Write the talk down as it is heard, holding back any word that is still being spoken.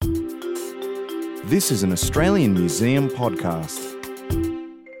This is an Australian Museum podcast.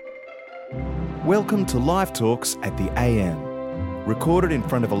 Welcome to Live Talks at the AM, recorded in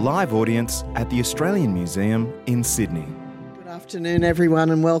front of a live audience at the Australian Museum in Sydney. Good afternoon, everyone,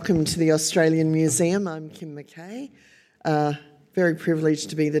 and welcome to the Australian Museum. I'm Kim McKay, very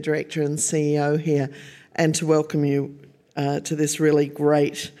privileged to be the Director and CEO here and to welcome you to this really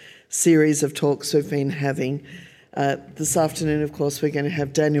great series of talks we've been having. This afternoon, of course, we're going to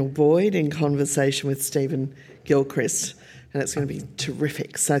have Daniel Boyd in conversation with Stephen Gilchrist, and it's going to be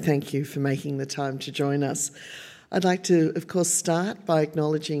terrific. So thank you for making the time to join us. I'd like to, of course, start by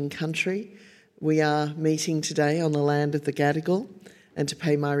acknowledging country. We are meeting today on the land of the Gadigal, and to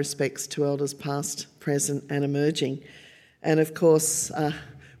pay my respects to elders past, present and emerging. And of course,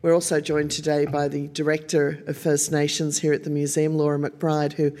 we're also joined today by the Director of First Nations here at the Museum, Laura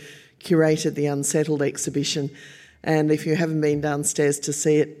McBride, who curated the Unsettled exhibition. And if you haven't been downstairs to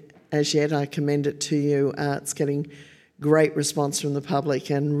see it as yet, I commend it to you. It's getting great response from the public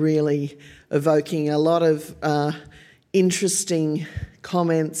and really evoking a lot of interesting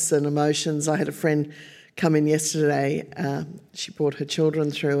comments and emotions. I had a friend come in yesterday. She brought her children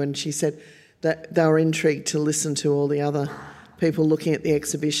through and she said that they were intrigued to listen to all the other people looking at the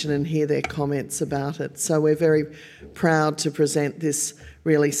exhibition and hear their comments about it. So we're very proud to present this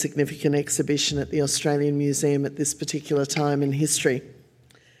really significant exhibition at the Australian Museum at this particular time in history.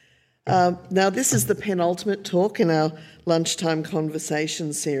 Now, this is the penultimate talk in our Lunchtime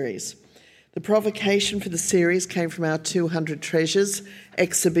Conversation series. The provocation for the series came from our 200 Treasures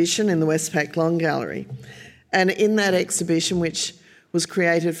exhibition in the Westpac Long Gallery. And in that exhibition, which was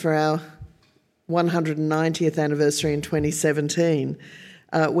created for our 190th anniversary in 2017,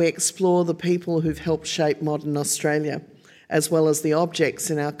 we explore the people who've helped shape modern Australia, as well as the objects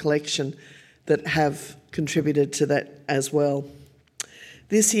in our collection that have contributed to that as well.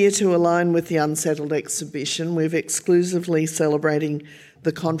 This year, to align with the Unsettled exhibition, we're exclusively celebrating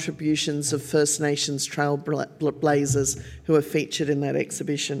the contributions of First Nations trailblazers who are featured in that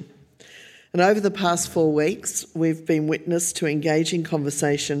exhibition. And over the past 4 weeks, we've been witness to engaging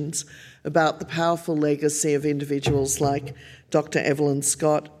conversations about the powerful legacy of individuals like Dr. Evelyn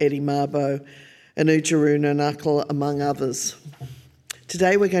Scott, Eddie Mabo, Anujaruna Nanakal, among others.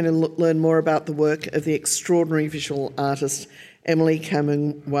 Today we're going to learn more about the work of the extraordinary visual artist Emily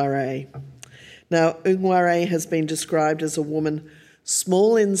Kamungware. Now, Ungware has been described as a woman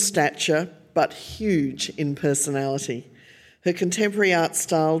small in stature but huge in personality. Her contemporary art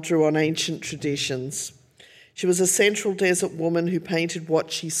style drew on ancient traditions. She was a central desert woman who painted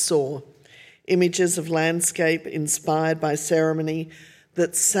what she saw, images of landscape inspired by ceremony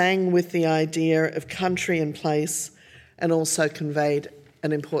that sang with the idea of country and place and also conveyed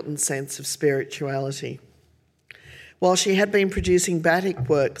an important sense of spirituality. While she had been producing batik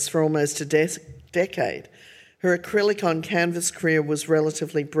works for almost a decade, her acrylic on canvas career was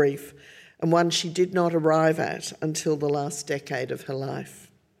relatively brief and one she did not arrive at until the last decade of her life.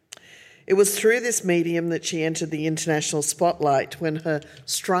 It was through this medium that she entered the international spotlight when her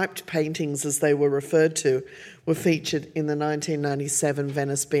striped paintings, as they were referred to, were featured in the 1997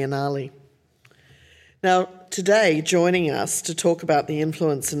 Venice Biennale. Now, today, joining us to talk about the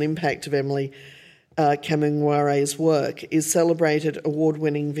influence and impact of Emily Kamungware's work is celebrated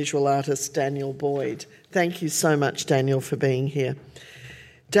award-winning visual artist Daniel Boyd. Thank you so much, Daniel, for being here.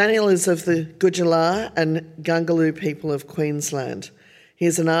 Daniel is of the Gujallar and Gungaloo people of Queensland. He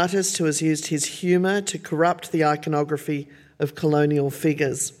is an artist who has used his humour to corrupt the iconography of colonial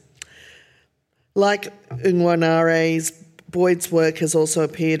figures. Like Ungware's, Boyd's work has also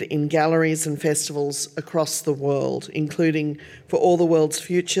appeared in galleries and festivals across the world, including For All the World's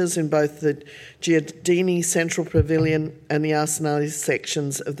Futures in both the Giardini Central Pavilion and the Arsenale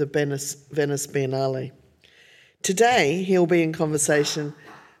sections of the Venice Biennale. Today, he'll be in conversation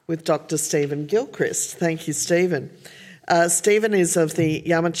with Dr. Stephen Gilchrist. Thank you, Stephen. Stephen is of the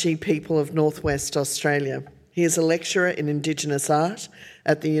Yamatji people of northwest Australia. He is a lecturer in Indigenous art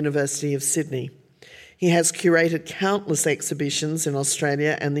at the University of Sydney. He has curated countless exhibitions in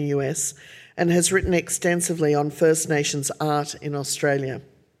Australia and the US and has written extensively on First Nations art in Australia.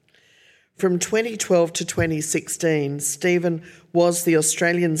 From 2012 to 2016, Stephen was the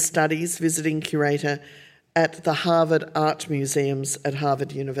Australian Studies visiting curator at the Harvard Art Museums at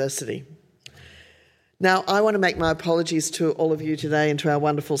Harvard University. Now, I want to make my apologies to all of you today and to our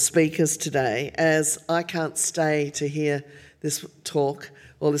wonderful speakers today, as I can't stay to hear this talk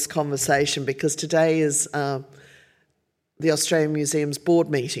or this conversation because today is the Australian Museum's board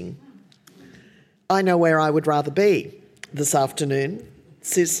meeting. I know where I would rather be this afternoon,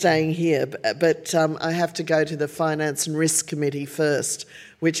 staying here, but I have to go to the Finance and Risk Committee first,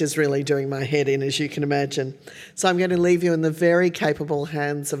 which is really doing my head in, as you can imagine. So I'm going to leave you in the very capable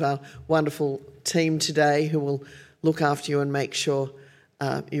hands of our wonderful team today, who will look after you and make sure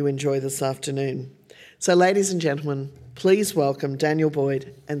you enjoy this afternoon. So, ladies and gentlemen, please welcome Daniel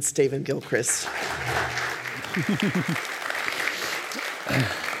Boyd and Stephen Gilchrist.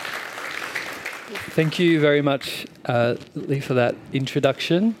 Thank you very much, Lee, for that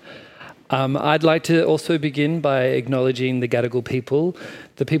introduction. I'd like to also begin by acknowledging the Gadigal people,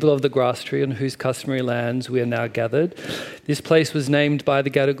 the people of the Grass Tree on whose customary lands we are now gathered. This place was named by the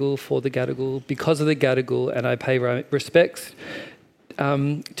Gadigal for the Gadigal because of the Gadigal, and I pay respects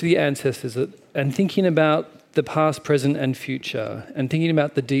to the ancestors, and thinking about the past, present and future, and thinking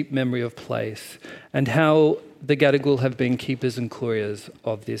about the deep memory of place and how the Gadigal have been keepers and couriers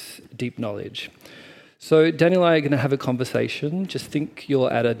of this deep knowledge. So Daniel and I are going to have a conversation. Just think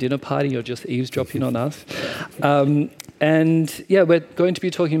you're at a dinner party, you're just eavesdropping on us. We're going to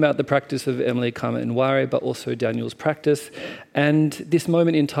be talking about the practice of Emily Carmen-Nware, but also Daniel's practice, and this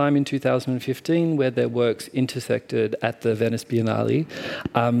moment in time in 2015 where their works intersected at the Venice Biennale,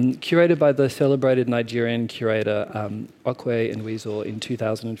 curated by the celebrated Nigerian curator Okwe Nwizo in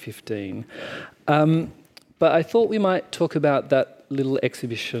 2015. But I thought we might talk about that little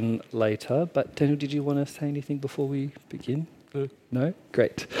exhibition later. But Daniel, did you want to say anything before we begin? No?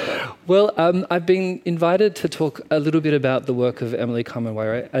 Great. Well, I've been invited to talk a little bit about the work of Emily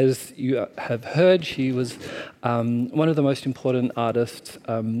Carmen-Nware. As you have heard, she was one of the most important artists,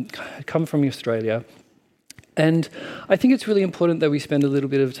 come from Australia. And I think it's really important that we spend a little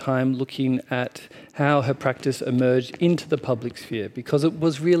bit of time looking at how her practice emerged into the public sphere, because it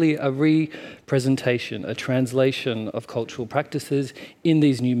was really a representation, a translation of cultural practices in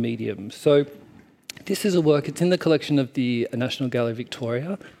these new mediums. So this is a work, it's in the collection of the National Gallery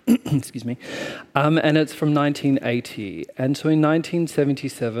Victoria, excuse me, and it's from 1980. And so in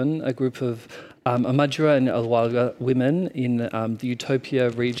 1977, a group of Amadjura and Alwalga women in the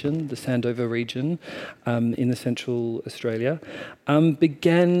Utopia region, the Sandover region, in the central Australia,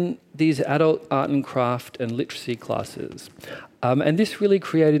 began these adult art and craft and literacy classes. And this really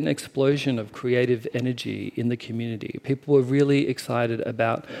created an explosion of creative energy in the community. People were really excited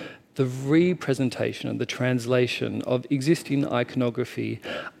about the representation and the translation of existing iconography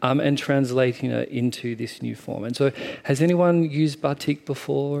and translating it into this new form. And so has anyone used batik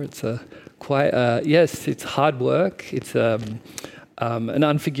before? It's yes, it's hard work. It's an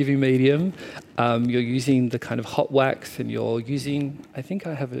unforgiving medium. You're using the kind of hot wax, and you're using, I think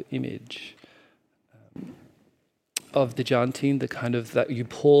I have an image of the jantine, the kind of that you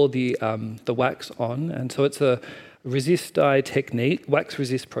pour the wax on. And so it's a resist dye technique, wax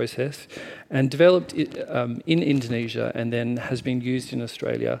resist process, and developed in Indonesia and then has been used in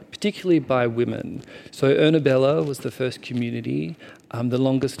Australia, particularly by women. So Ernabella was the first community, the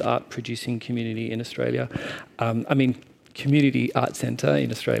longest art producing community in Australia. Community art centre in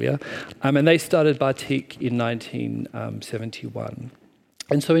Australia. And they started batik in 1971.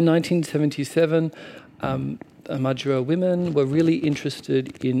 And so in 1977, Amadjura women were really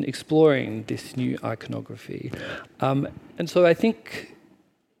interested in exploring this new iconography. And so I think,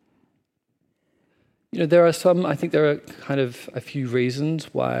 there are kind of a few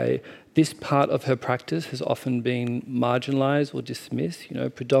reasons why this part of her practice has often been marginalised or dismissed.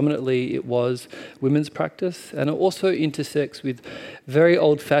 Predominantly it was women's practice, and it also intersects with very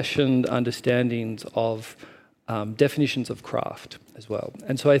old-fashioned understandings of definitions of craft as well.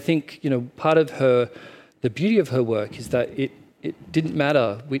 And so I think, part of the beauty of her work is that it didn't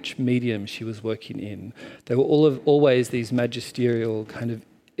matter which medium she was working in. There were always these magisterial kind of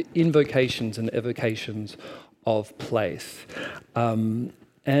invocations and evocations of place. So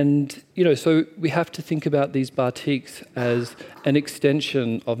we have to think about these batiks as an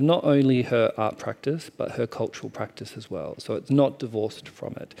extension of not only her art practice, but her cultural practice as well. So it's not divorced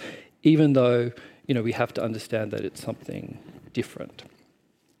from it, even though, we have to understand that it's something different.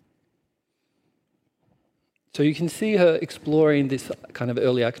 So you can see her exploring this kind of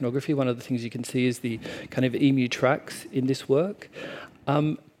early iconography. One of the things you can see is the kind of emu tracks in this work.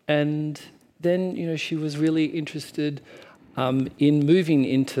 And then, she was really interested in moving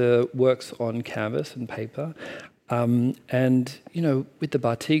into works on canvas and paper. With the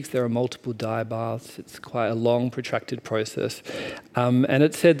batiks, there are multiple dye baths. It's quite a long, protracted process. And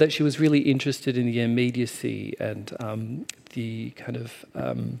it said that she was really interested in the immediacy and the kind of...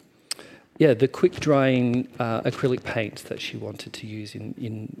 the quick drying acrylic paints that she wanted to use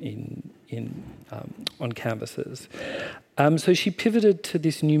on canvases. So she pivoted to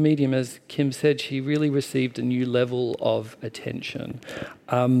this new medium, as Kim said. She really received a new level of attention,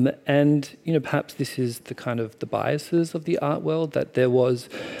 and perhaps this is the kind of the biases of the art world, that there was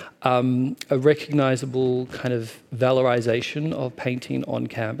a recognisable kind of valorisation of painting on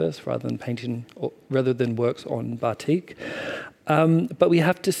canvas rather than works on batik. But we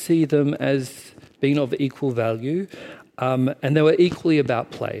have to see them as being of equal value. And they were equally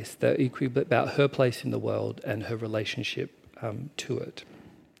about place. They're equally about her place in the world and her relationship to it.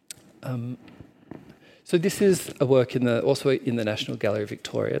 So this is a work also in the National Gallery of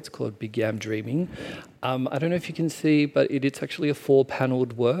Victoria. It's called Big Yam Dreaming. I don't know if you can see, but it's actually a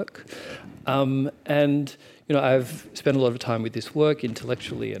 4-panelled work. And I've spent a lot of time with this work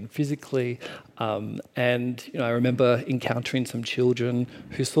intellectually and physically. And I remember encountering some children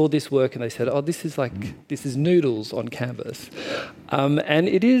who saw this work and they said, "Oh, this is noodles on canvas," and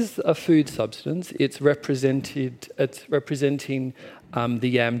it is a food substance. It's representing the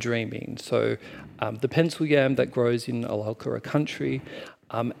yam dreaming. So the pencil yam that grows in Alalkara country,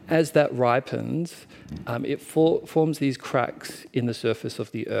 as that ripens, it forms these cracks in the surface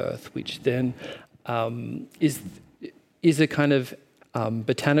of the earth, which then is a kind of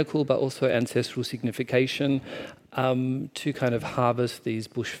botanical but also ancestral signification to kind of harvest these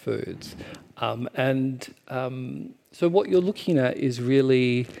bush foods. So what you're looking at is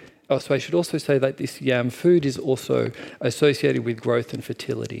really... so I should also say that this yam food is also associated with growth and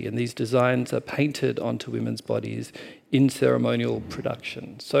fertility, and these designs are painted onto women's bodies in ceremonial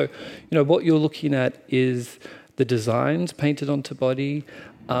production. So, what you're looking at is the designs painted onto body.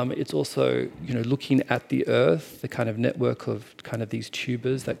 It's also, looking at the earth, the kind of network of kind of these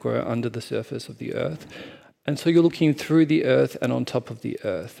tubers that grow under the surface of the earth. And so you're looking through the earth and on top of the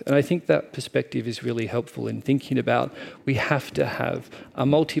earth. And I think that perspective is really helpful in thinking about we have to have a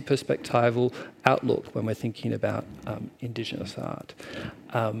multi-perspectival outlook when we're thinking about Indigenous art.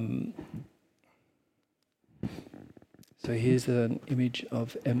 So here's an image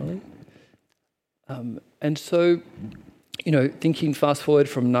of Emily. And so, thinking fast forward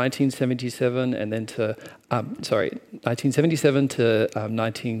from 1977 and then to, 1977 to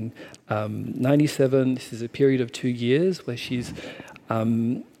 1997, this is a period of 2 years where she's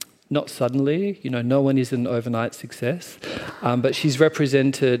not suddenly, no one is an overnight success, but she's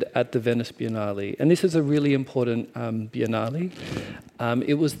represented at the Venice Biennale. And this is a really important biennale.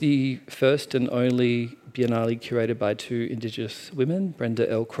 It was the first and only biennale curated by 2 Indigenous women, Brenda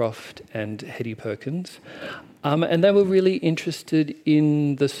Elcroft and Hetty Perkins. And they were really interested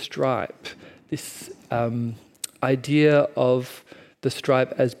in the stripe, this idea of the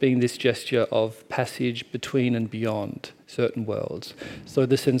stripe as being this gesture of passage between and beyond certain worlds. So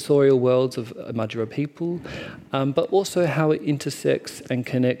the sensorial worlds of Madura people, but also how it intersects and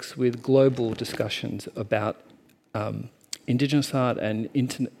connects with global discussions about Indigenous art and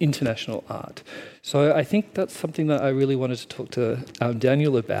international art. So I think that's something that I really wanted to talk to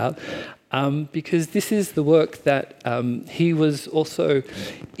Daniel about, because this is the work that he was also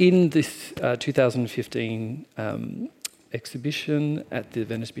in this 2015 exhibition at the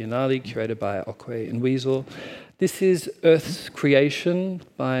Venice Biennale, curated by Okwe and Weasel. This is Earth's Creation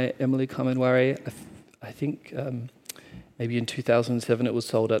by Emily Carmen-Ware. I think maybe in 2007 it was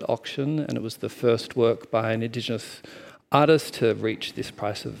sold at auction, and it was the first work by an Indigenous artist to reach this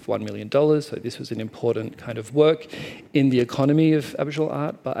price of $1 million. So this was an important kind of work in the economy of Aboriginal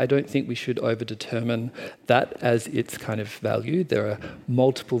art, but I don't think we should overdetermine that as its kind of value. There are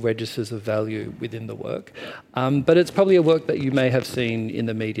multiple registers of value within the work. But it's probably a work that you may have seen in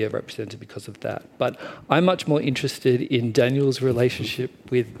the media represented because of that. But I'm much more interested in Daniel's relationship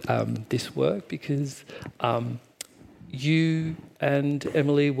with this work, because you and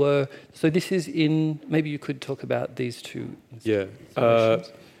Emily were... So this is in... Maybe you could talk about these two installations. Yeah.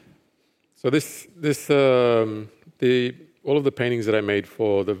 So all of the paintings that I made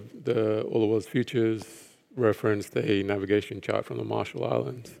for the All the World's Futures referenced a navigation chart from the Marshall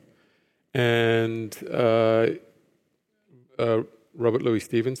Islands. And Robert Louis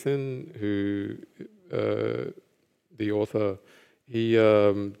Stevenson, who the author, he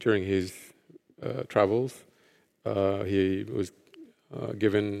during his travels, he was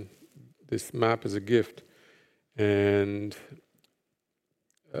given this map as a gift, and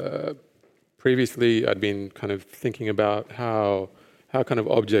previously I'd been kind of thinking about how kind of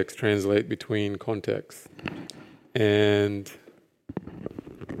objects translate between contexts, and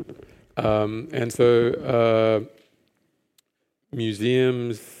so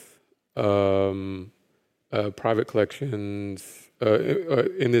museums, private collections,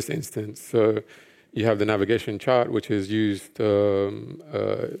 in this instance, so. You have the navigation chart, which is used, in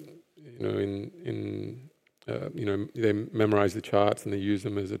they memorize the charts and they use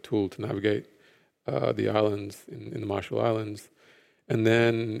them as a tool to navigate the islands in the Marshall Islands. And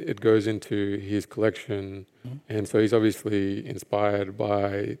then it goes into his collection, and so he's obviously inspired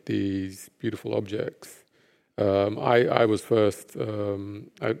by these beautiful objects. I was first.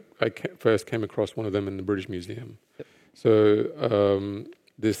 First came across one of them in the British Museum. Yep. So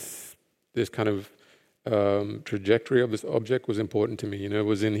this kind of trajectory of this object was important to me. It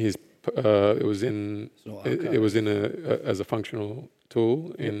was in his. It was in as a functional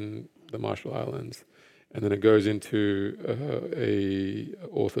tool in the Marshall Islands. And then it goes into a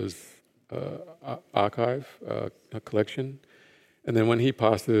author's archive, a collection. And then when he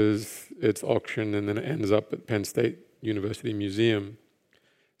passes, it's auctioned, and then it ends up at Penn State University Museum.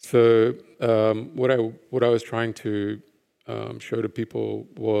 So what I was trying to show to people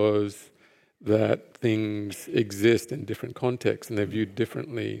was that things exist in different contexts, and they're viewed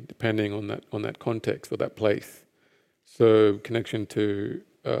differently depending on that context or that place. So connection to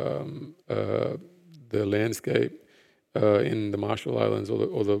the landscape in the Marshall Islands or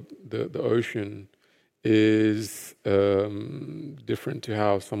the ocean is different to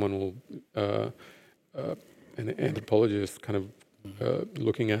how someone will, an anthropologist kind of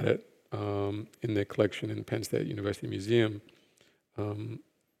looking at it in their collection in Penn State University Museum.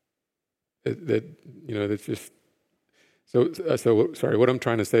 That's just so. Sorry, what I'm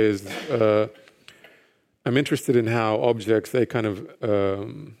trying to say is I'm interested in how objects, they kind of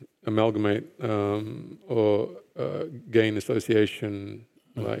amalgamate or gain association.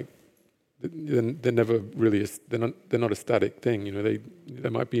 Like they're never really they're not a static thing. They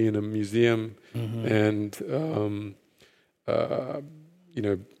might be in a museum, and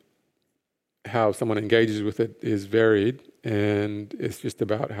how someone engages with it is varied, and it's just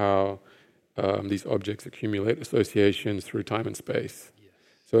about how these objects accumulate associations through time and space.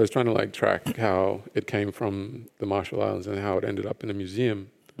 So I was trying to track how it came from the Marshall Islands and how it ended up in a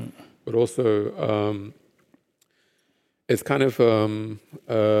museum. But also, it's kind of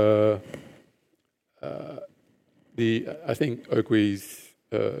I think Okwe's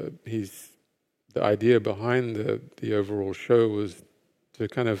the idea behind the overall show was to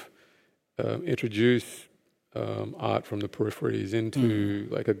kind of introduce art from the peripheries into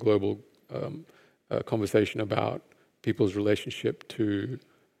a global conversation about people's relationship to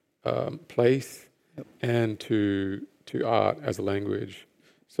place and to art as a language.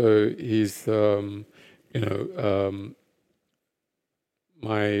 So he's,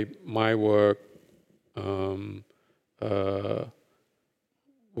 my work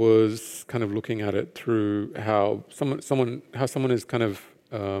was kind of looking at it through how someone is kind of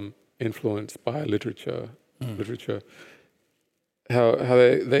influenced by literature, how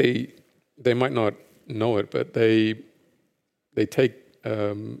they might not know it, but they take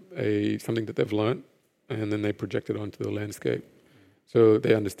something that they've learnt and then they project it onto the landscape. So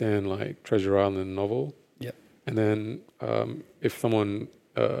they understand Treasure Island novel. Yep. And then if someone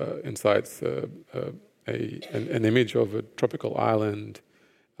incites an image of a tropical island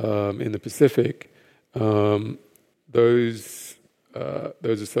in the Pacific, those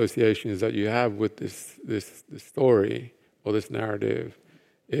associations that you have with this story or this narrative,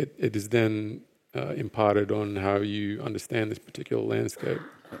 it is then imparted on how you understand this particular landscape.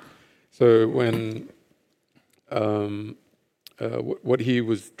 So when what he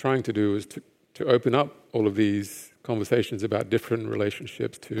was trying to do was to open up all of these conversations about different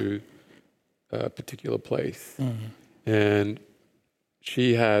relationships to a particular place. And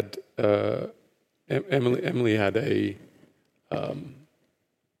she had Emily had a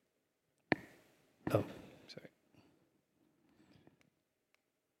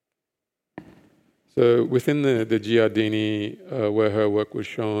So within the Giardini, where her work was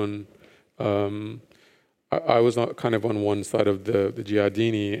shown, I was kind of on one side of the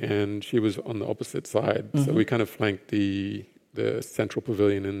Giardini, and she was on the opposite side. So we kind of flanked the central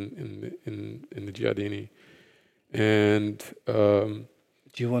pavilion in the Giardini. And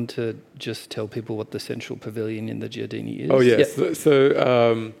do you want to just tell people what the central pavilion in the Giardini is? Oh yes. Yeah.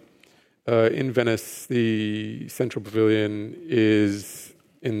 So in Venice, the central pavilion is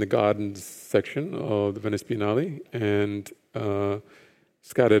in the gardens section of the Venice Biennale, and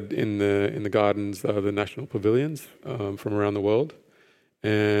scattered in the gardens are the national pavilions from around the world,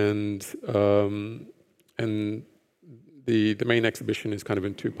 and the main exhibition is kind of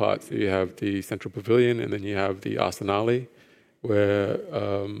in two parts. So you have the central pavilion, and then you have the Arsenale, where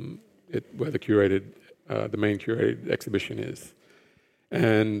the main curated exhibition is.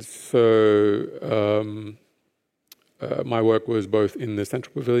 And so my work was both in the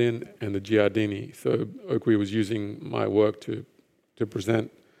Central Pavilion and the Giardini. So Okwe was using my work to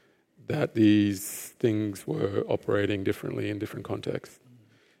present that these things were operating differently in different contexts.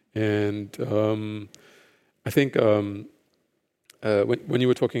 And I think when you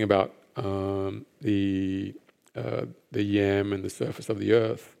were talking about the yam and the surface of the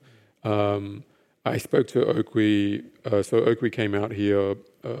earth, I spoke to Okwe. So Okwe came out here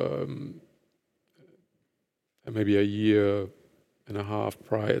maybe a year and a half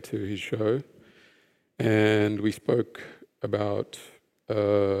prior to his show, and we spoke about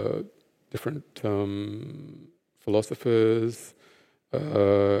different philosophers,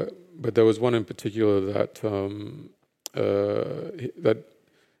 but there was one in particular that that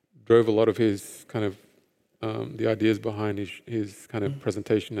drove a lot of his kind of the ideas behind his kind of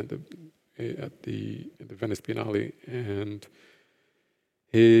presentation at the Venice Biennale, and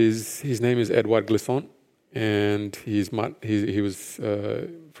his name is Edouard Glissant, and he was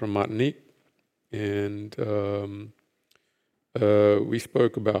from Martinique, and we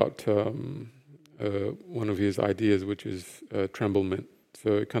spoke about one of his ideas, which is tremblement.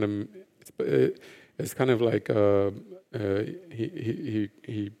 So it's kind of like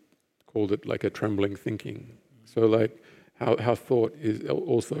he called it like a trembling thinking. So like how thought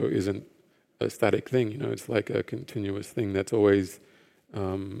isn't a static thing, it's like a continuous thing that's always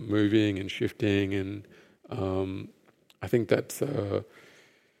moving and shifting, and I think that's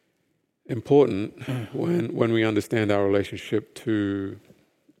important when we understand our relationship to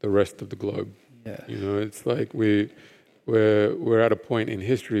the rest of the globe. Yeah. It's like we're at a point in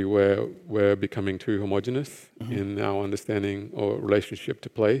history where we're becoming too homogenous in our understanding or relationship to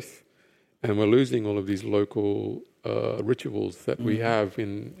place, and we're losing all of these local rituals that we have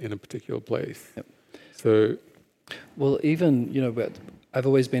in a particular place. Yep. So, well, even I've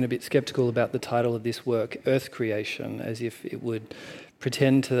always been a bit skeptical about the title of this work, Earth Creation, as if it would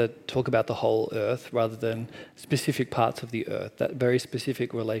pretend to talk about the whole Earth rather than specific parts of the Earth, that very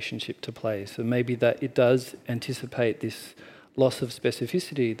specific relationship to place. So maybe that it does anticipate this loss of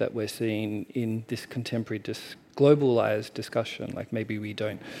specificity that we're seeing in this contemporary globalized discussion. Like maybe we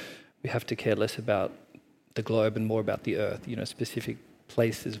have to care less about the globe and more about the Earth, specific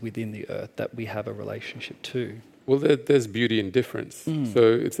places within the Earth that we have a relationship to. Well, there's beauty in difference. So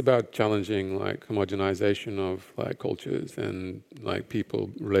it's about challenging like homogenization of like cultures and like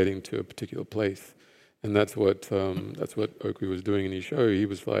people relating to a particular place, and that's what Okwe was doing in his show. He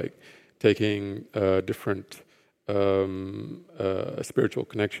was like taking different spiritual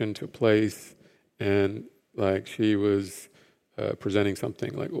connection to a place, and like she was presenting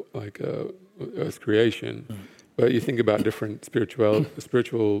something like Earth creation. But you think about different spiritual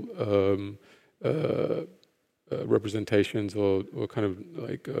representations or kind of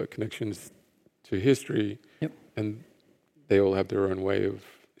like connections to history, and they all have their own way of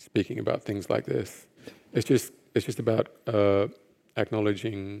speaking about things like this. It's just about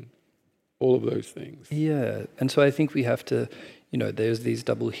acknowledging all of those things. Yeah, and so I think we have to, there's these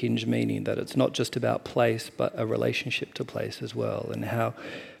double hinge meaning that it's not just about place, but a relationship to place as well, and how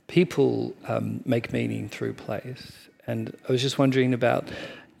people make meaning through place. And I was just wondering about,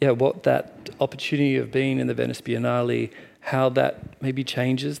 what that opportunity of being in the Venice Biennale, how that maybe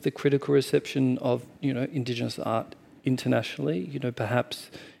changes the critical reception of, Indigenous art internationally. Perhaps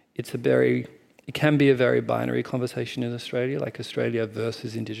it can be a very binary conversation in Australia, like Australia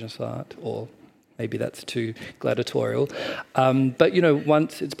versus Indigenous art, or maybe that's too gladiatorial. But,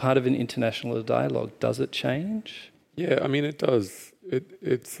 once it's part of an international dialogue, does it change? Yeah, I mean, it does.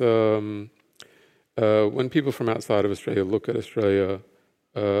 It's when people from outside of Australia look at Australia,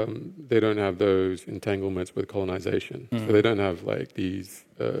 they don't have those entanglements with colonization. So they don't have like these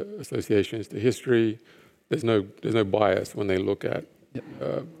associations to history. There's no bias when they look at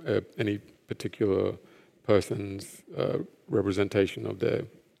any particular person's representation of their.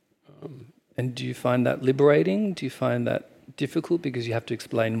 And do you find that liberating? Do you find that difficult because you have to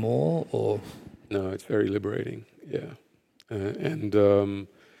explain more, or? No, it's very liberating. Yeah,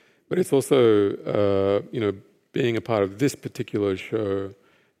 but it's also being a part of this particular show.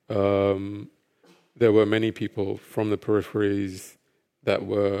 There were many people from the peripheries that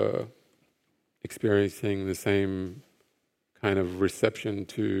were experiencing the same kind of reception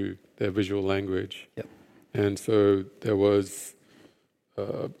to their visual language. Yep. And so there was,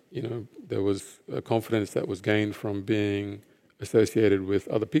 there was a confidence that was gained from being associated with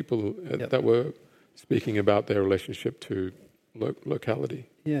other people that were speaking about their relationship to locality.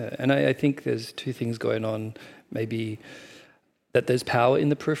 Yeah, and I think there's two things going on. Maybe that there's power in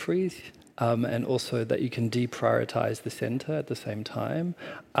the peripheries, and also that you can deprioritize the centre at the same time,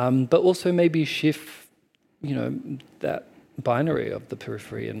 but also maybe shift, that binary of the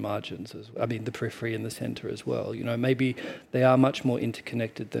periphery and margins, the periphery and the centre as well. Maybe they are much more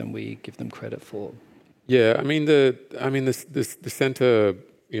interconnected than we give them credit for. Yeah, I mean the center.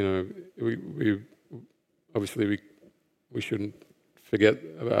 You know, we obviously we shouldn't forget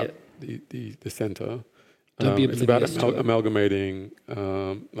about the center. It's about amalgamating,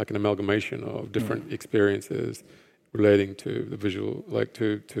 like an amalgamation of different experiences relating to the visual, like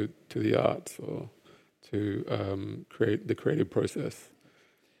to the arts, or to create the creative process.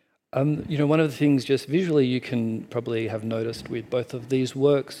 You know, one of the things just visually you can probably have noticed with both of these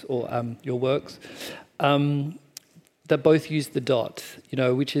works, or your works, that both use the dot, you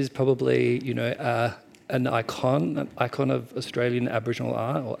know, which is probably, you know, an icon of Australian Aboriginal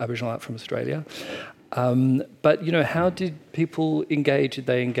art, or Aboriginal art from Australia. But, you know, how did people engage? Did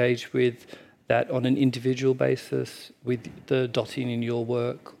they engage with that on an individual basis with the dotting in your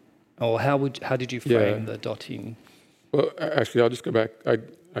work? Or how did you frame the dotting? Well, actually, I'll just go back. I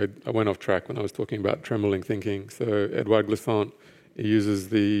went off track when I was talking about trembling thinking. So Edouard Glissant, he used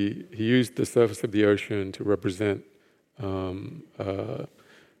the surface of the ocean to represent and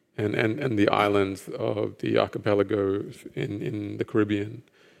the islands of the archipelagos in the Caribbean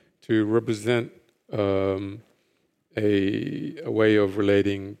to represent a way of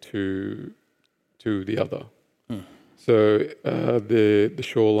relating to the other. So the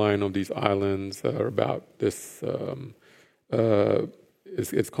shoreline of these islands are about this.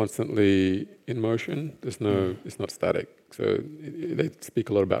 It's constantly in motion. It's not static. So they speak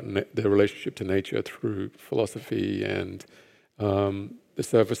a lot about their relationship to nature through philosophy, and the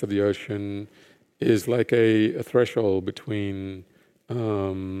surface of the ocean is like a threshold between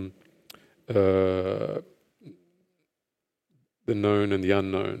the known and the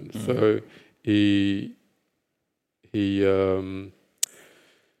unknown. So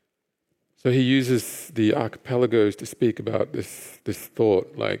So he uses the archipelagos to speak about this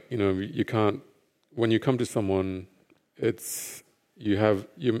thought. Like, you know, you can't, when you come to someone, it's you have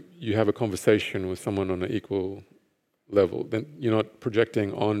a conversation with someone on an equal level. Then you're not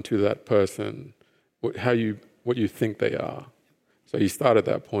projecting onto that person what you think they are. So you start at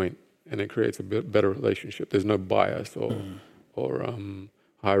that point, and it creates a bit better relationship. There's no bias or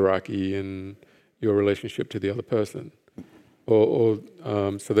hierarchy in your relationship to the other person. So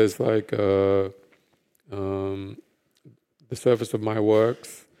there's like the surface of my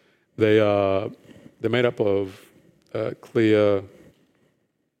works. They're made up of clear,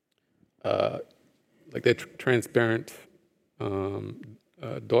 like they're transparent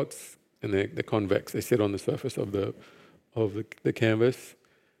dots, and they're convex. They sit on the surface of the canvas,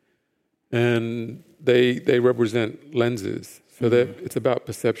 and they represent lenses. So that it's about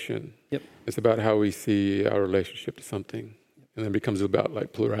perception. Yep. It's about how we see our relationship to something. And then it becomes about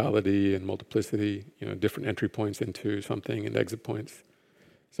like plurality and multiplicity, you know, different entry points into something and exit points.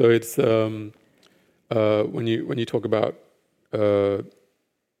 So it's when you talk about the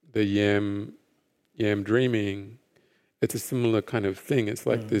yam dreaming, it's a similar kind of thing. It's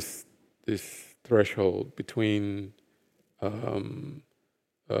like this threshold between.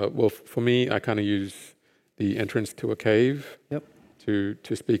 Well, for me, I kind of use the entrance to a cave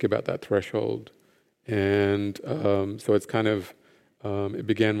to speak about that threshold. And so it's kind of, it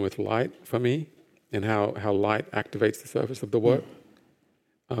began with light for me, and how light activates the surface of the work.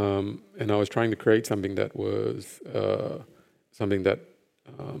 And I was trying to create something that was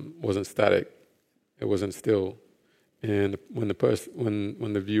wasn't static, it wasn't still. And when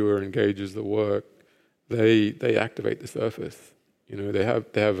the viewer engages the work, they activate the surface. You know, they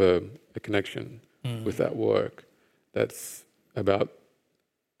have a connection with that work that's about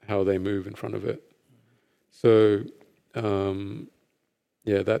how they move in front of it. So,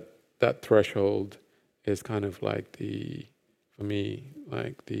 that threshold is kind of like for me,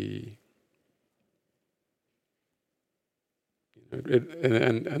 like the, you know,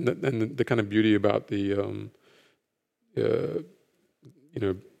 and the kind of beauty about the, you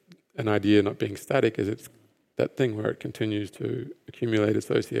know, an idea not being static is it's that thing where it continues to accumulate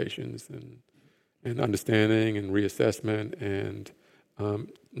associations and understanding and reassessment, and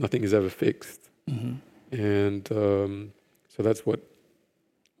nothing is ever fixed. And so that's what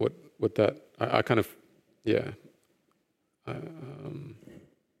that I kind of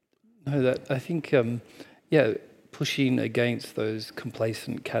No, that I think pushing against those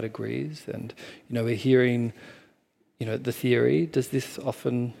complacent categories, and you know, we're hearing, you know, the theory. Does this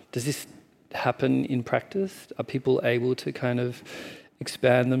happen in practice? Are people able to kind of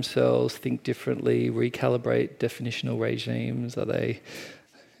expand themselves, think differently, recalibrate definitional regimes?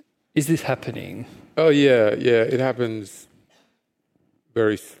 Is this happening? Oh yeah, it happens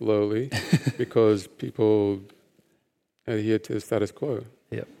very slowly because people adhere to the status quo.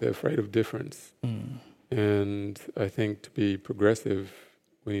 Yep. They're afraid of difference. And I think to be progressive,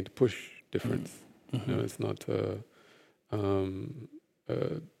 we need to push difference. You know, it's not.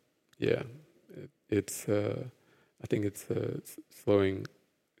 Yeah, it's. I think it's slowing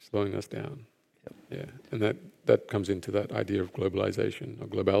us down. Yep. Yeah, and that comes into that idea of globalization or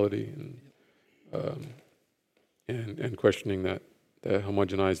globality, and questioning that the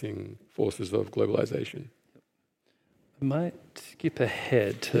homogenizing forces of globalization. I might skip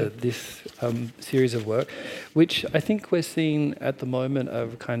ahead to this series of work, which I think we're seeing at the moment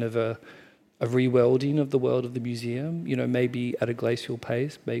of kind of a rewelding of the world of the museum, you know, maybe at a glacial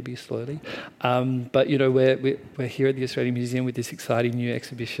pace, maybe slowly. But, you know, we're here at the Australian Museum with this exciting new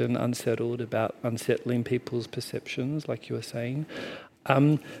exhibition, Unsettled, about unsettling people's perceptions, like you were saying.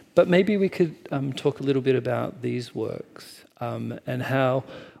 But maybe we could talk a little bit about these works and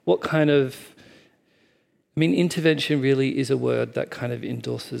what kind of... I mean, intervention really is a word that kind of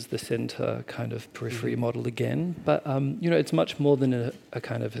endorses the centre kind of periphery model again. But, you know, it's much more than a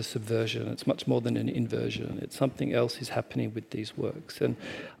kind of a subversion. It's much more than an inversion. It's something else is happening with these works. And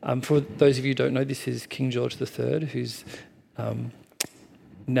for those of you who don't know, this is King George III, whose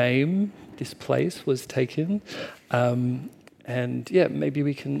name, this place, was taken. And, yeah, maybe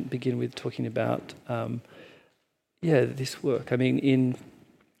we can begin with talking about, this work. I mean,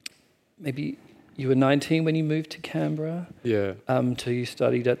 maybe... You were 19 when you moved to Canberra. Yeah. So you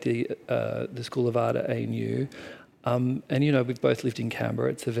studied at the School of Art at ANU. And, you know, we've both lived in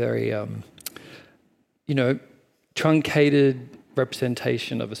Canberra. It's a very, you know, truncated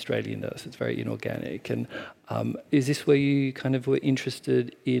representation of Australianness. It's very inorganic. And is this where you kind of were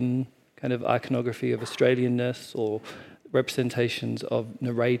interested in kind of iconography of Australianness or representations of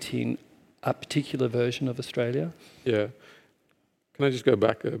narrating a particular version of Australia? Yeah. Can I just go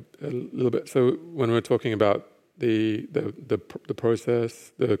back a little bit? So when we're talking about the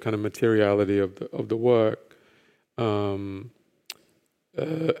process, the kind of materiality of the work, and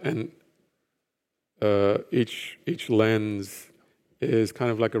each lens is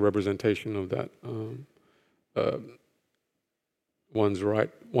kind of like a representation of that. One's right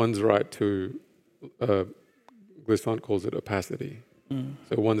to Glissant calls it opacity.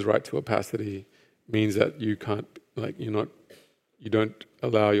 So one's right to opacity means that you can't, like, you don't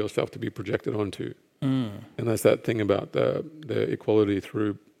allow yourself to be projected onto. And that's that thing about the equality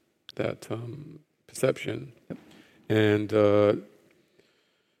through that perception. Yep. And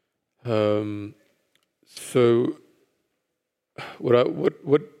so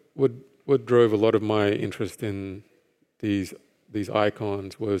what drove a lot of my interest in these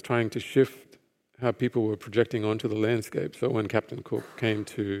icons was trying to shift how people were projecting onto the landscape. So when Captain Cook came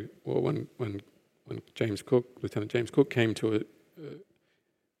to, well, when Lieutenant James Cook came to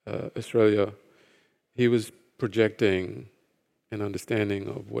Australia, he was projecting an understanding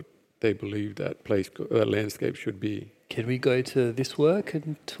of what they believed that landscape should be. Can we go to this work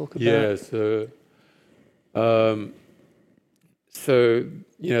and talk about? Yeah. So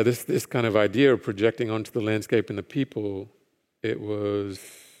you know, this kind of idea of projecting onto the landscape and the people, it was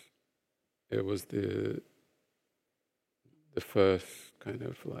the first kind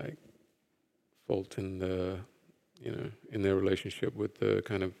of like fault in their relationship with the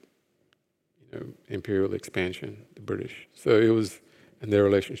kind of, imperial expansion, the British. So it was in their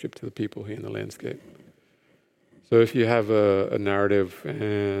relationship to the people here in the landscape. So if you have a narrative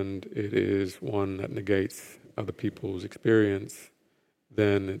and it is one that negates other people's experience,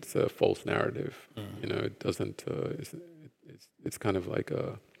 then it's a false narrative. It doesn't. It's kind of like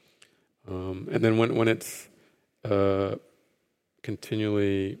a. And then when it's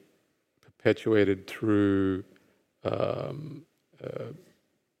continually perpetuated through, how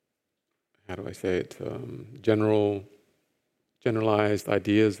do I say it? Generalized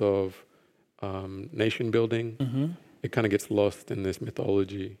ideas of nation building. It kind of gets lost in this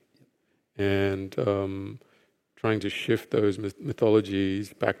mythology, and trying to shift those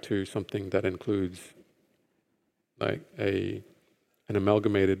mythologies back to something that includes like an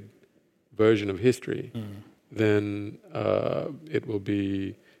amalgamated version of history, then it will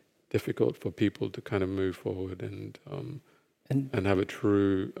be difficult for people to kind of move forward and have a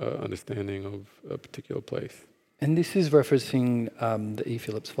true understanding of a particular place. And this is referencing the E.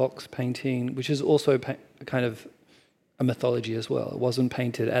 Phillips Fox painting, which is also kind of a mythology as well. It wasn't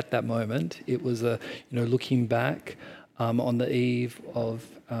painted at that moment. It was looking back on the eve of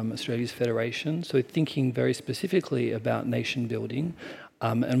Australia's federation. So thinking very specifically about nation building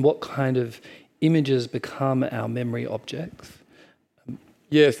and what kind of images become our memory objects.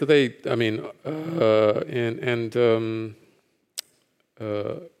 Yeah. So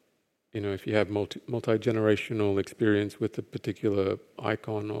if you have multi-generational experience with a particular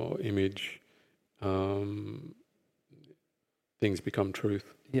icon or image, things become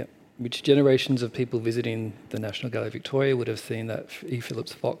truth. Yeah. which generations of people visiting the National Gallery of Victoria would have seen that E.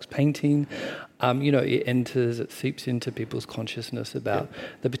 Phillips Fox painting. It seeps into people's consciousness about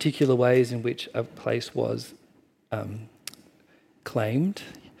the particular ways in which a place was claimed,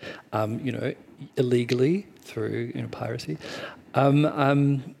 illegally through piracy. I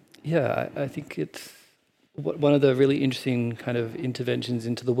think it's one of the really interesting kind of interventions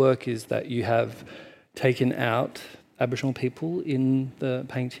into the work is that you have taken out Aboriginal people in the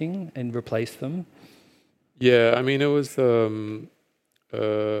painting and replaced them. Yeah, I mean, it was a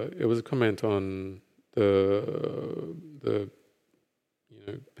comment on the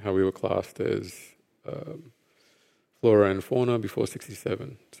how we were classed as flora and fauna before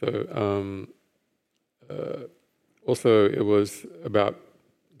 1967. So also it was about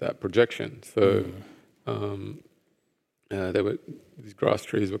that projection. So there were these grass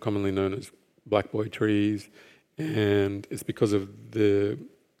trees were commonly known as black boy trees. And it's because of the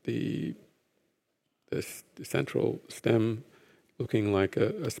central stem looking like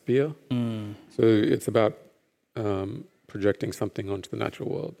a spear. So it's about projecting something onto the natural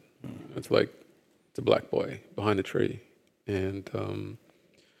world. It's like it's a black boy behind a tree, and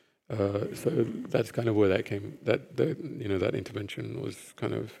so that's kind of where that came. That intervention was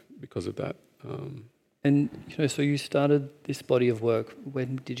kind of because of that. And so you started this body of work.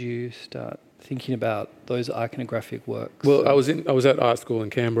 When did you start thinking about those iconographic works? Well, I was at art school in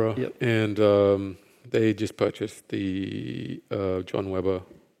Canberra, Yep. and they just purchased the John Webber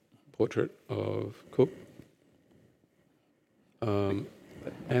portrait of Cook, and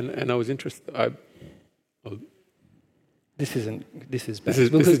I was interested. This is Banks.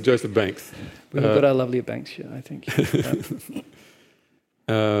 This is Joseph Banks. We've got our lovely Banks here, I think.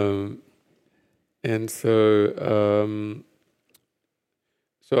 And so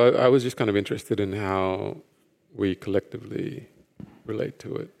I was just kind of interested in how we collectively relate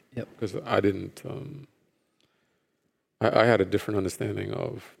to it. Yep. Because I didn't. I had a different understanding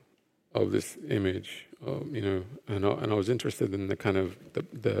of this image, and I was interested in the kind of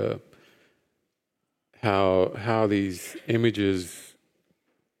the how these images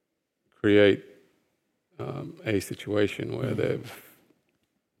create a situation where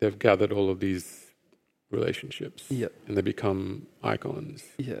they've gathered all of these relationships, Yep. and they become icons.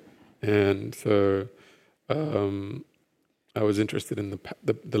 Yeah. And so I was interested in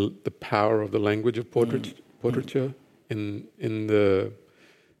the power of the language of portraiture in the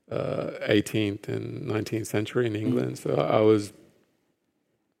 18th and 19th century in England. So I was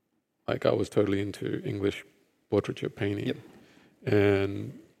totally into English portraiture painting. Yep.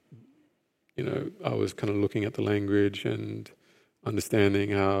 And I was kind of looking at the language and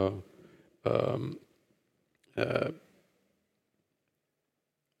understanding how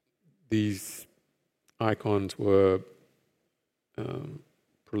these icons were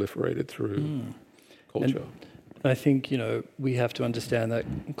proliferated through culture. And I think, we have to understand that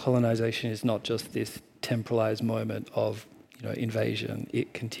colonization is not just this temporalized moment of, invasion.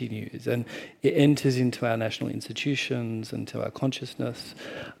 It continues and it enters into our national institutions, into our consciousness.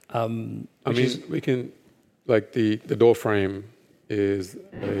 We can, like the door frame is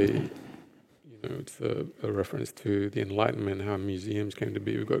it's a reference to the Enlightenment, how museums came to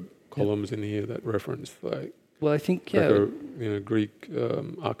be. We've got columns in here that reference Well, I think Greek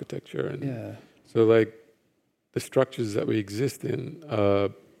architecture, and so the structures that we exist in, the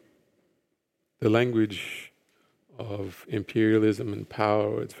language of imperialism and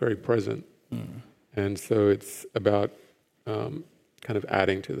power, it's very present, and so it's about kind of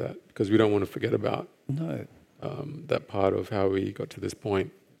adding to that, because we don't want to forget about that part of how we got to this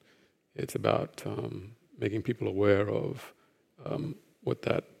point. It's about making people aware of what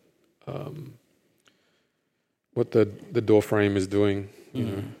that what the door frame is doing.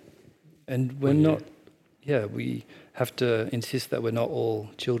 And we're not. Yeah, we have to insist that we're not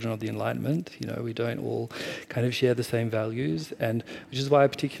all children of the Enlightenment. We don't all kind of share the same values, and which is why I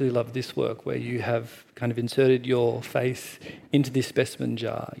particularly love this work, where you have kind of inserted your face into this specimen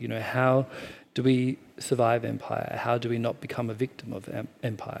jar. How do we survive empire? How do we not become a victim of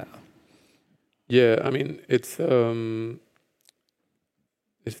empire? Yeah, I mean, it's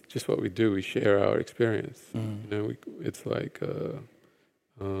just what we do. We share our experience. It's like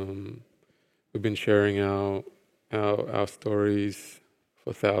we've been sharing our stories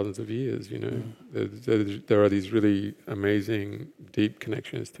for thousands of years. There are these really amazing, deep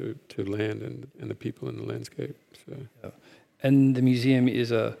connections to land and the people in the landscape. So, and the museum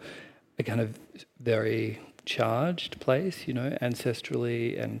is a kind of very charged place,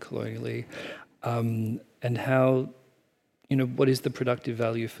 ancestrally and colonially, and how what is the productive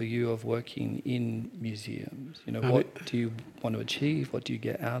value for you of working in museums? What do you want to achieve? What do you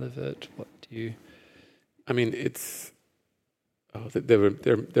get out of it? What do you? I mean,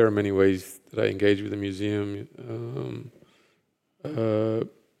 there are many ways that I engage with the museum,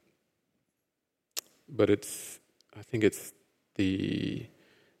 but I think it's the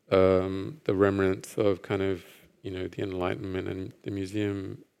remnants of kind of the Enlightenment and the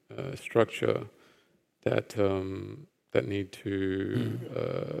museum structure that need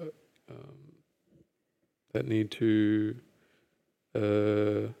to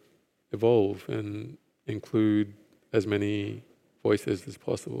evolve and include as many voices as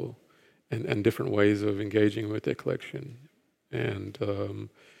possible and different ways of engaging with their collection. And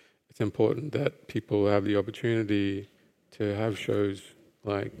it's important that people have the opportunity to have shows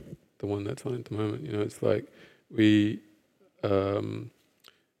like the one that's on at the moment. It's like it's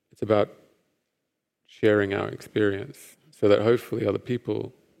about sharing our experience so that hopefully other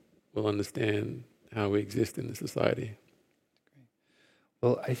people will understand how we exist in the society.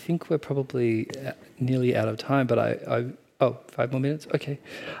 Well, I think we're probably nearly out of time, but I 5 more minutes? Okay.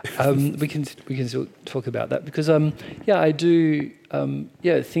 We can still talk about that because, I do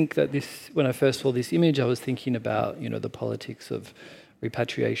think that when I first saw this image, I was thinking about, the politics of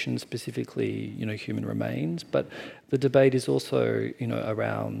repatriation, specifically, human remains, but the debate is also,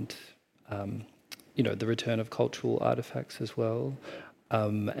 around, the return of cultural artifacts as well. I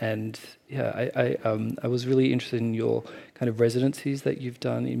was really interested in your kind of residencies that you've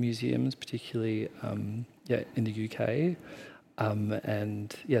done in museums, particularly in the UK,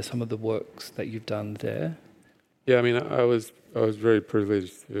 some of the works that you've done there. Yeah, I mean, I was very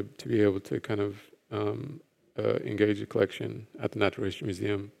privileged to be able to kind of engage a collection at the Natural History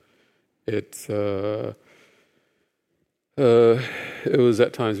Museum. It was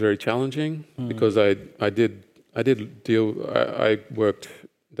at times very challenging because I worked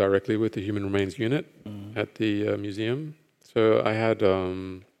directly with the Human Remains Unit at the museum. So I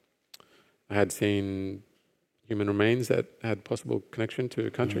had seen human remains that had possible connection to a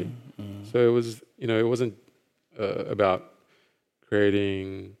country. So it was, it wasn't about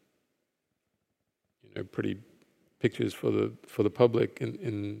creating, pretty pictures for the public,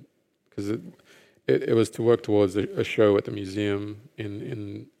 because it was to work towards a show at the museum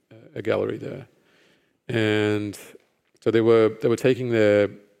in a gallery there. And so they were taking their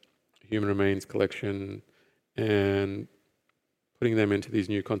human remains collection and putting them into these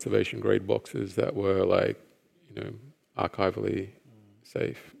new conservation grade boxes that were like, archivally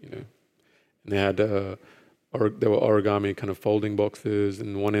safe, and they had there were origami kind of folding boxes,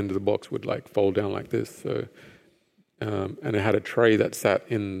 and one end of the box would like fold down like this. So and it had a tray that sat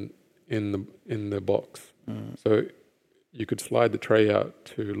in the box, so you could slide the tray out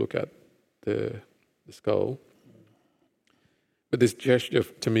to look at the skull. But this gesture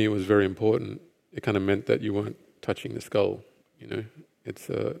to me was very important. It kind of meant that you weren't touching the skull. It's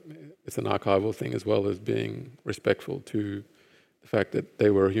an archival thing as well as being respectful to the fact that they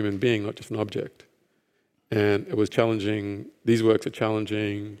were a human being, not just an object. And it was challenging. These works are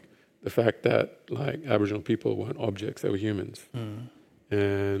challenging the fact that like Aboriginal people weren't objects; they were humans.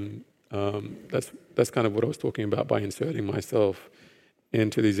 And that's kind of what I was talking about by inserting myself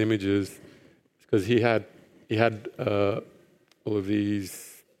into these images, because he had all of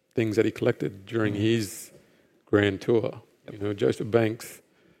these things that he collected during his grand tour. Joseph Banks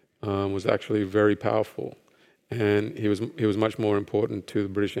was actually very powerful, and he was much more important to the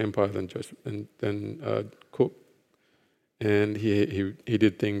British Empire than Cook. And he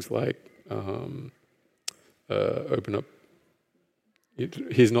did things like open up.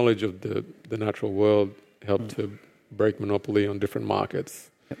 His knowledge of the natural world helped to break monopoly on different markets.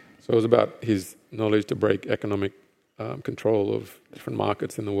 So it was about his knowledge to break economic control of different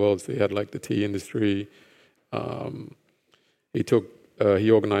markets in the world. So he had like the tea industry. He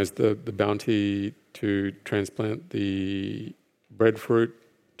organized the bounty to transplant the breadfruit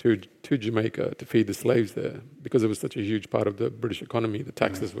to Jamaica to feed the slaves there, because it was such a huge part of the British economy. The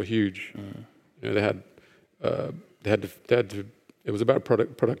taxes were huge. They had to. It was about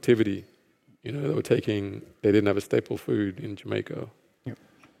productivity. They didn't have a staple food in Jamaica. Yep.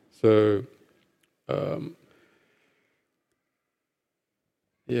 So, I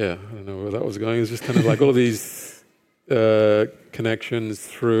don't know where that was going. It was just kind of like all of these connections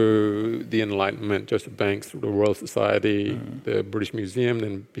through the Enlightenment, Joseph Banks, the Royal Society, the British Museum,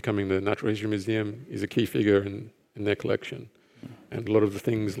 then becoming the Natural History Museum. He's a key figure in their collection. And a lot of the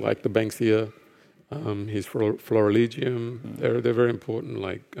things like the Banksia, his Florilegium, they're very important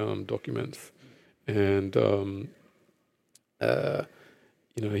documents. And it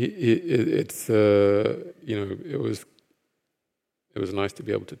was it was nice to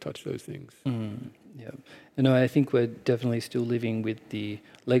be able to touch those things. Yeah. I think we're definitely still living with the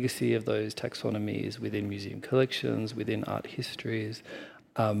legacy of those taxonomies within museum collections, within art histories.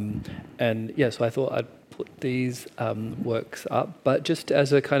 So I thought I'd put these works up, but just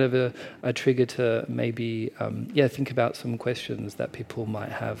as a kind of a trigger to maybe, think about some questions that people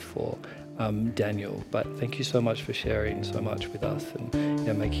might have for Daniel. But thank you so much for sharing so much with us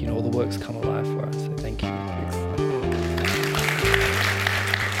and making all the works come alive for us. So thank you.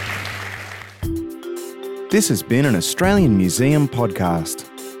 This has been an Australian Museum podcast.